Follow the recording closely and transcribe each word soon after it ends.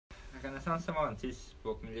Renässansen var en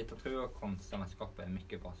tidsspråk med litteratur och konst där man skapade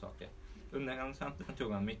mycket bra saker. Under renässansen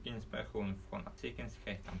tog man mycket inspiration från antikens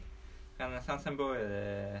Grekland. Renässansen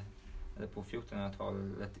började på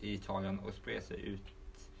 1400-talet i Italien och spred sig ut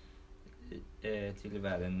till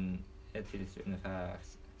världen till ungefär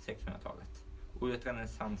 1600-talet. Ordet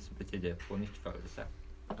renässans betyder pånyttfödelse.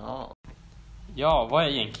 Ja, vad är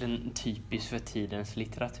egentligen typiskt för tidens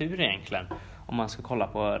litteratur egentligen? Om man ska kolla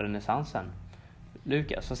på renässansen.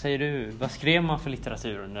 Lukas, vad säger du? Vad skrev man för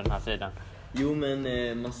litteratur under den här tiden? Jo,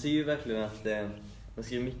 men man ser ju verkligen att man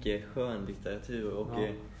skriver mycket skönlitteratur och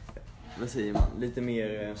vad säger man? Lite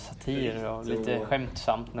mer satir och lite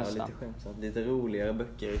skämtsamt nästan. Ja, lite skämtsamt. Lite roligare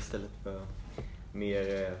böcker istället för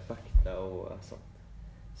mer fakta och sånt.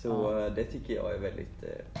 Så det tycker jag är väldigt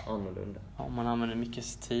annorlunda. Ja, man använder mycket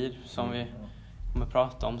satir som vi kommer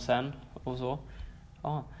prata om sen och så.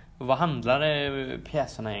 Ja. Och vad handlar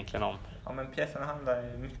pjäserna egentligen om? Ja, men pjäserna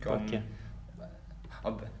handlar mycket om...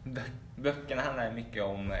 Böckerna handlar mycket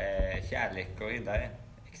om kärlek och riddare.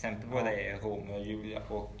 Exempel på det är Romeo och Julia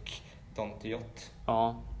och Don Quixote.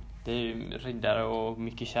 Ja, det är ju riddare och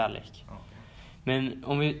mycket kärlek. Ja. Men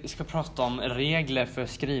om vi ska prata om regler för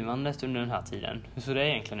skrivandet under den här tiden, hur såg det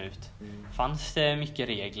egentligen ut? Fanns det mycket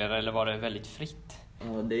regler eller var det väldigt fritt?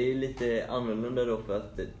 Ja, det är lite annorlunda då för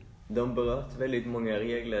att de berört väldigt många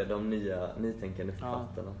regler, de nytänkande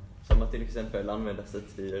författarna. Som att till exempel använda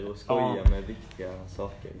satir och skoja med viktiga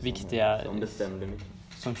saker. Som bestämde mycket.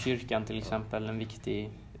 Som kyrkan till exempel, en viktig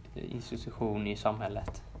institution i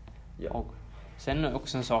samhället. Ja. Och sen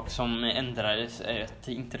också en sak som ändrades är att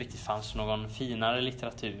det inte riktigt fanns någon finare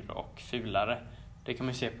litteratur och fulare. Det kan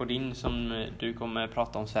man se på din som du kommer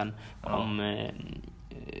prata om sen, om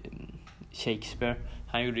Shakespeare.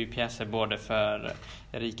 Han gjorde ju pjäser både för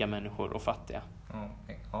rika människor och fattiga.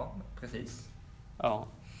 Ja, precis. Ja.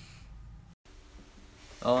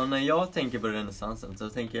 Ja, när jag tänker på renässansen så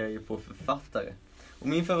tänker jag ju på författare. Och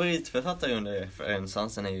min favoritförfattare under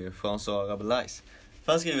renässansen är ju François Rabelais.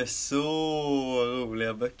 För han skriver så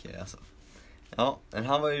roliga böcker alltså. Ja, men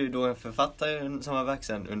han var ju då en författare som var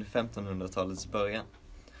verksam under 1500-talets början.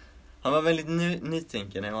 Han var väldigt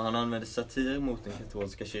nytänkande och han använde satir mot den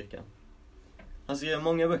katolska kyrkan. Han skrev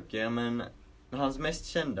många böcker, men hans mest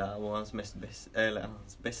kända och hans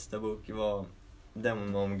bästa bok var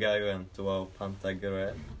Den om Gargantua och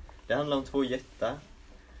Pantagruel. Det handlar om två jättar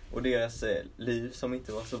och deras liv som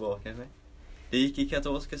inte var så bra kanske. De gick i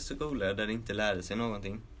katolska skolor där de inte lärde sig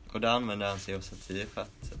någonting. Och där använde han sig av satir för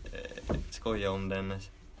att skoja om den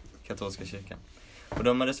katolska kyrkan. Och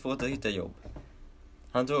de hade svårt att hitta jobb.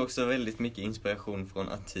 Han tog också väldigt mycket inspiration från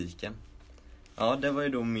antiken. Ja, det var ju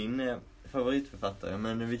då min favoritförfattare,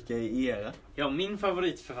 men vilka är era? Ja, min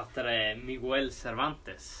favoritförfattare är Miguel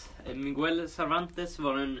Cervantes. Miguel Cervantes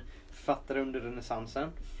var en författare under renässansen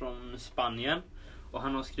från Spanien. Och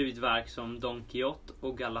han har skrivit verk som Don Quixote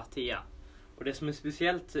och Galatea. Och det som är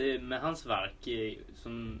speciellt med hans verk,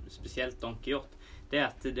 som speciellt Don Quixote, det är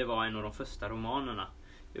att det var en av de första romanerna.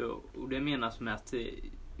 Och det menas med att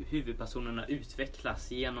huvudpersonerna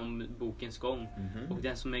utvecklas genom bokens gång. Och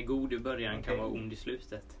den som är god i början kan vara ond i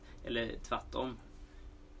slutet. Eller tvärtom.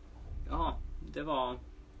 Ja, det var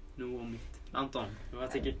nog om mitt. Anton,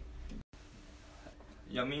 vad tycker du?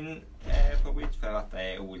 Ja, min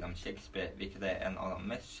favoritförfattare är William Shakespeare, vilket är en av de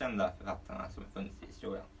mest kända författarna som funnits i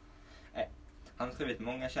historien. Han har skrivit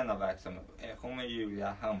många kända verk som Romeo och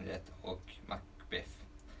Julia, Hamlet och Macbeth.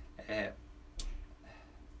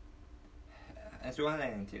 En stor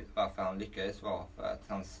anledning till varför han lyckades var för att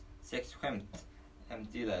hans sexskämt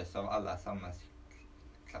gillades av alla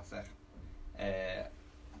samhällsklasser.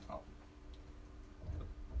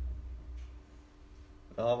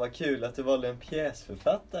 Ja, vad kul att du valde en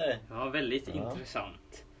pjäsförfattare. Ja, väldigt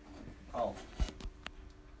intressant. Ja.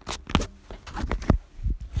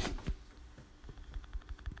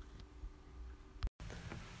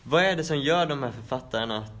 Vad är det som gör de här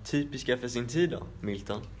författarna typiska för sin tid då,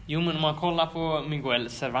 Milton? Jo, men om man kollar på Miguel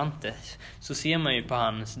Cervantes så ser man ju på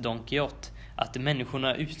hans Don Quixote att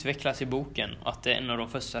människorna utvecklas i boken och att det är en av de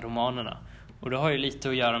första romanerna. Och det har ju lite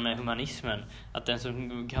att göra med humanismen. Att den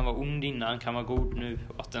som kan vara ond innan kan vara god nu.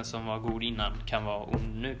 Och att den som var god innan kan vara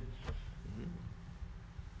ond nu.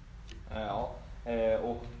 Ja,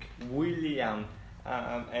 och William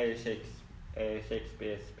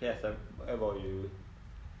Shakespeares pjäser var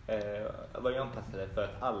ju anpassade för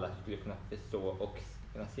att alla skulle kunna förstå och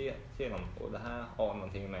kunna se dem. Och det här har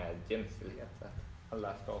någonting med jämställdhet, att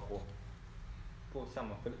alla ska få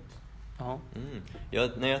samma produkt. Ja.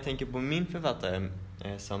 När jag tänker på min författare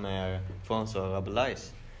som är François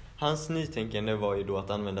Rabelais, hans nytänkande var ju då att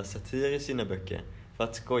använda satir i sina böcker för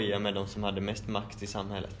att skoja med de som hade mest makt i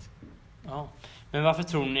samhället. Ja. Men varför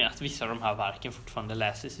tror ni att vissa av de här verken fortfarande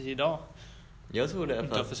läses idag? Jag tror det är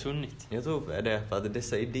Inte har försvunnit. Jag tror det är för att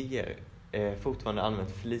dessa idéer är fortfarande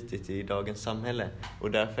använt flitigt i dagens samhälle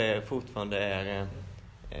och därför är fortfarande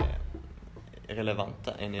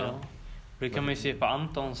relevanta än idag. Ja. Det kan man ju se på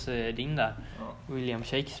Antons din där, William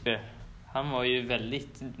Shakespeare. Han var ju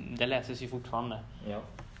väldigt, det läses ju fortfarande. Ja.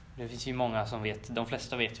 Det finns ju många som vet, de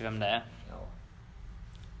flesta vet ju vem det är. Ja.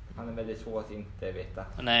 Han är väldigt svår att inte veta.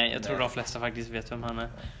 Nej, jag tror de flesta faktiskt vet vem han är.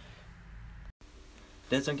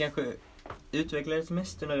 Det som kanske utvecklades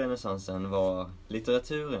mest under renässansen var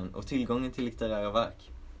litteraturen och tillgången till litterära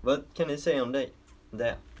verk. Vad kan ni säga om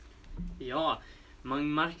det? Ja,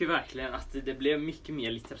 man märker verkligen att det blev mycket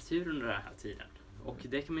mer litteratur under den här tiden. Och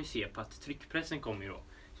det kan man ju se på att tryckpressen kom ju då.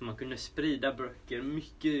 Så man kunde sprida böcker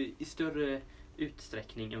mycket i större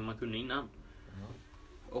utsträckning än vad man kunde innan.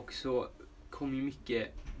 Och så kom ju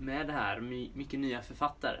mycket med det här, mycket nya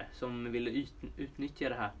författare som ville utnyttja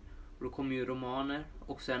det här. Och då kom ju romaner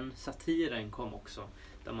och sen satiren kom också.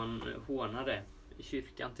 Där man hånade i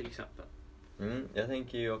kyrkan till exempel. Jag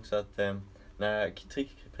tänker ju också att när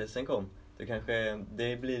tryckpressen kom, då kanske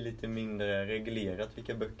det blir lite mindre reglerat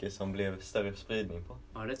vilka böcker som blev större spridning på.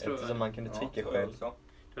 Ja, det tror Eftersom jag. man kunde trycka själv.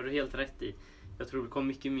 Det har du helt rätt i. Jag tror det kom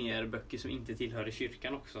mycket mer böcker som inte tillhörde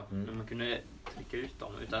kyrkan också. När man kunde trycka ut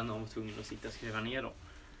dem utan någon var tvungen att sitta och skriva ner dem.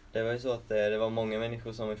 Det var ju så att det var många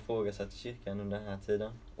människor som ifrågasatte kyrkan under den här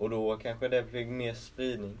tiden. Och då kanske det fick mer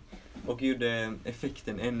spridning. Och gjorde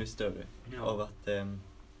effekten ännu större. Ja. Av att...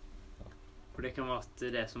 Och det kan vara att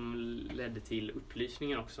det som ledde till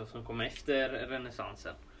upplysningen också som kom efter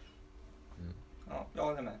renässansen. Ja, jag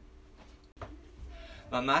håller med.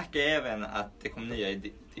 Man märker även att det kom nya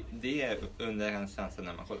idéer under renässansen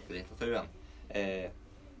när man kollar på litteraturen.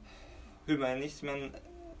 Humanismen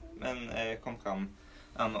kom fram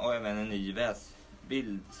och även en ny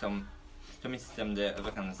världsbild som inte stämde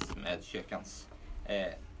överens med kyrkans.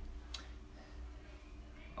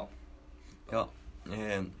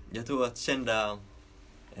 Jag tror att kända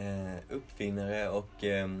uppfinnare och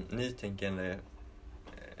nytänkande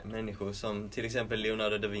människor som till exempel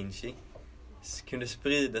Leonardo da Vinci kunde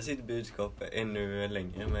sprida sitt budskap ännu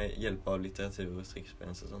längre med hjälp av litteratur och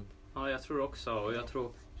tryckpress och sånt. Ja, jag tror också. Och jag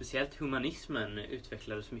tror speciellt humanismen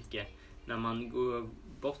utvecklades mycket när man går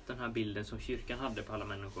bort den här bilden som kyrkan hade på alla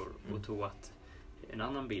människor och tog att en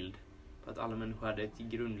annan bild på att alla människor hade ett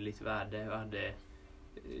grundligt värde och hade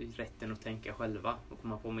rätten att tänka själva och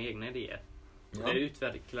komma på med egna idéer. Ja. Det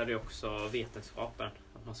utvecklade också vetenskapen.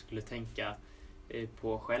 Att man skulle tänka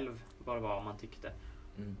på själv vad det var man tyckte.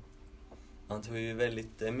 Man tog ju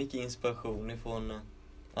väldigt mycket inspiration ifrån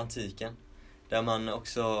antiken. Där man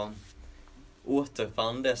också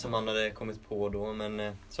återfann det som man hade kommit på då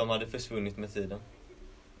men som hade försvunnit med tiden.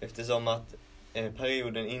 Eftersom att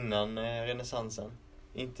perioden innan renässansen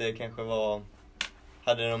inte kanske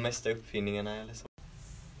hade de mesta uppfinningarna eller så.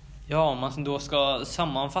 Ja, om man då ska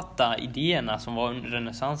sammanfatta idéerna som var under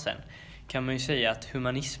renässansen kan man ju säga att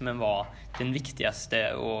humanismen var den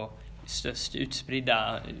viktigaste och störst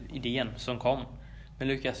utspridda idén som kom. Men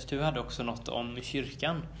Lukas, du hade också något om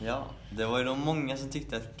kyrkan. Ja, det var ju de många som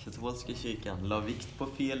tyckte att katolska kyrkan la vikt på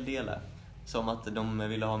fel delar. Som att de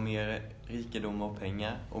ville ha mer rikedom och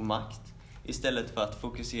pengar och makt istället för att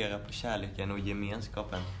fokusera på kärleken och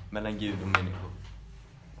gemenskapen mellan Gud och människor.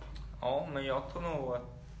 Ja, men jag tror nog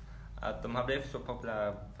att de har blivit så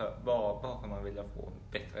populära bara för att man vill få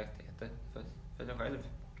bättre rättigheter för sig själv.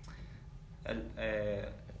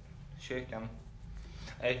 Kyrkan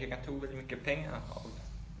tog väldigt mycket pengar av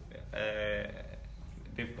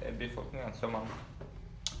befolkningen så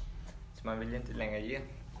man vill inte längre ge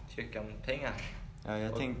kyrkan pengar. Ja,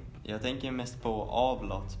 jag tänker mest på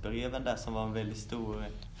avlatsbreven där som var en väldigt stor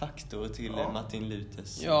faktor till Martin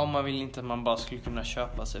Luthers. Ja, man vill inte att man bara skulle kunna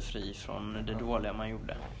köpa sig fri från det dåliga man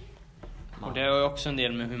gjorde. Och det har ju också en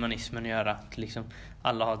del med humanismen att göra. Att liksom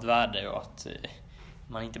alla har ett värde och att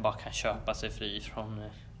man inte bara kan köpa sig fri från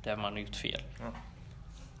det man har gjort fel.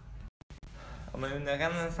 Ja, men under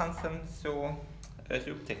renässansen så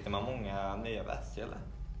upptäckte man många nya världsdelar.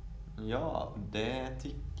 Ja, det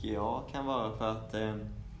tycker jag kan vara för att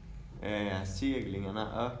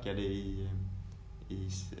seglingarna ökade i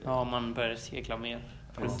Ja, man började segla mer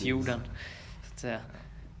runt jorden. Så att säga.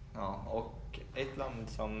 Ja, och ett land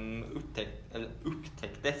som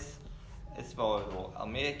upptäcktes var då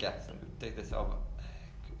Amerika som upptäcktes av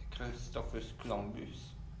Christopher Columbus.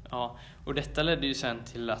 Ja, och detta ledde ju sen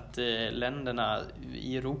till att länderna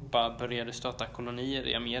i Europa började starta kolonier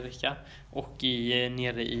i Amerika och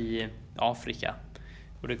nere i Afrika.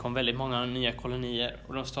 Och det kom väldigt många nya kolonier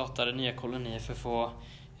och de startade nya kolonier för att få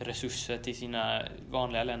resurser till sina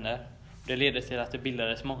vanliga länder. Det ledde till att det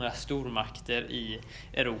bildades många stormakter i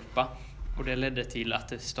Europa. Och det ledde till att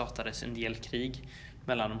det startades en del krig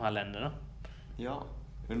mellan de här länderna. Ja,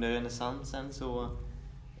 under renässansen så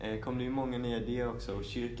kom det ju många nya idéer också. Och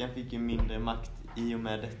kyrkan fick ju mindre makt i och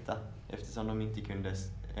med detta. Eftersom de inte kunde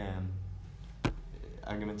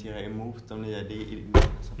argumentera emot de nya idéerna.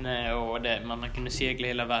 Nej, och man kunde segla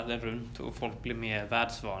hela världen runt och folk blev mer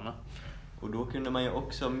världsvana. Och då kunde man ju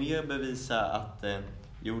också mer bevisa att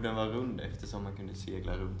jorden var rund eftersom man kunde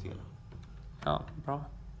segla runt hela. Ja, bra.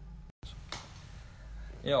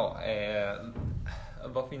 Ja,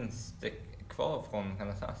 vad finns det kvar från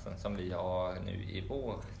renässansen som vi har nu i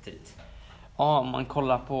vår tid? Ja, om man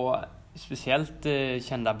kollar på speciellt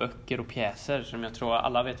kända böcker och pjäser som jag tror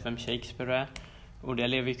alla vet vem Shakespeare är. Och det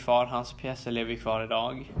lever kvar, hans pjäser lever kvar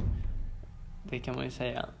idag. Det kan man ju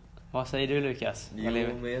säga. Vad säger du, Lukas? Jo,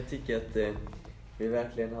 men jag tycker att vi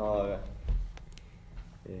verkligen har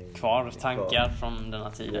kvar tankar från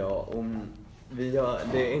denna tiden. Ja,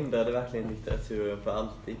 det ändrade verkligen litteraturen för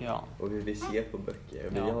alltid. Ja. Och hur vi ser på böcker.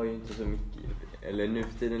 Vi har ju inte så mycket, eller nu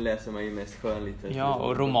för tiden läser man ju mest skönlitteratur. Ja,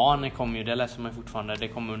 och romaner kom ju, det läser man fortfarande. Det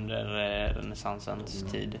kom under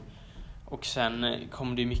renässansens tid. Och sen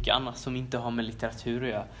kom det mycket annat som inte har med litteratur att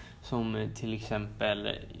göra. Som till exempel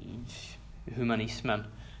humanismen.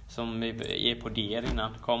 Som vi är på DR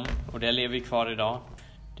innan kom. Och det lever ju kvar idag.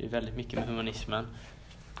 Det är väldigt mycket med humanismen.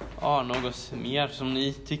 Ja, något mer som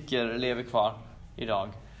ni tycker lever kvar idag?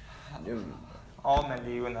 Ja,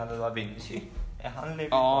 men Leonardo da Vinci.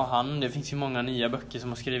 Det finns ju många nya böcker som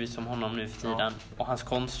har skrivits om honom nu för tiden. Ja. Och hans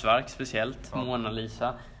konstverk speciellt, Mona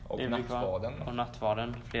Lisa. Och Nattvarden. Och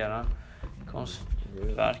Nattvarden, flera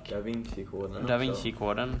konstverk. Da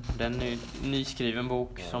Vinci-koden. Den är en nyskriven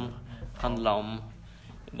bok som handlar om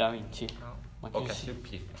Da Vinci. Ja.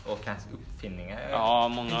 Och hans uppfinningar. Ja,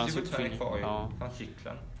 många av hans uppfinningar. Ja. Från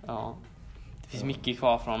cykeln. Ja. Det finns mycket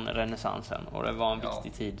kvar från renässansen och det var en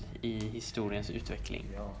viktig tid i historiens utveckling.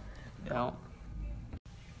 Ja.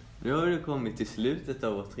 Nu har du kommit till slutet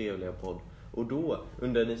av vår trevliga podd. Och då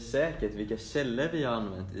undrar ni säkert vilka källor vi har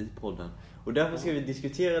använt i podden. Och därför ska vi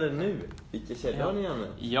diskutera det nu. Vilka källor har ni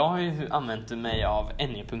använt? Jag har ju använt mig av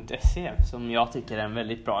ne.se som jag tycker är en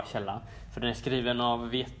väldigt bra källa. För den är skriven av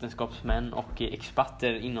vetenskapsmän och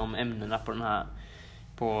experter inom ämnena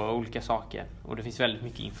på olika saker. Och det finns väldigt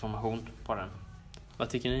mycket information på den. Vad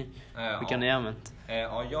tycker ni? Vilka har ni använt?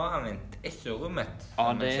 Ja, jag har använt SO-rummet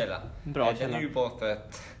som en källa. Bra källa. Den är ju bra för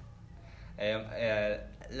att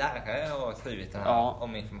lärare har skrivit den här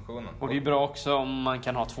om informationen. Och det är bra också om man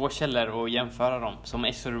kan ha två källor och jämföra dem. Som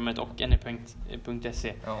SO-rummet och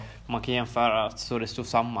ne.se. Ja. Man kan jämföra så det står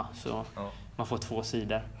samma. Så man får två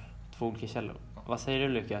sidor. Två olika källor. Vad säger du,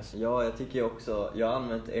 Lukas? Ja, jag tycker också. Jag har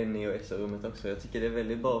använt NE och SO-rummet också. Jag tycker det är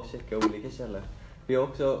väldigt bra att checka olika källor. Vi har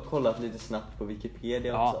också kollat lite snabbt på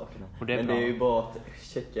Wikipedia och sakerna. Och det är men bra. det är ju bara att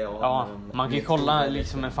checka. Ja, man kan ju kolla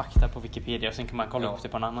liksom en fakta på Wikipedia och sen kan man kolla upp det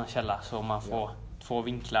på en annan källa så man får två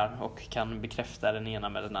vinklar och kan bekräfta den ena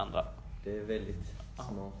med den andra. Det är väldigt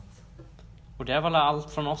smart. Och det var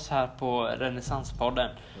allt från oss här på Renässanspodden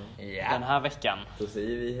den här veckan. Då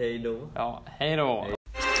säger vi hej då. Ja, hej då.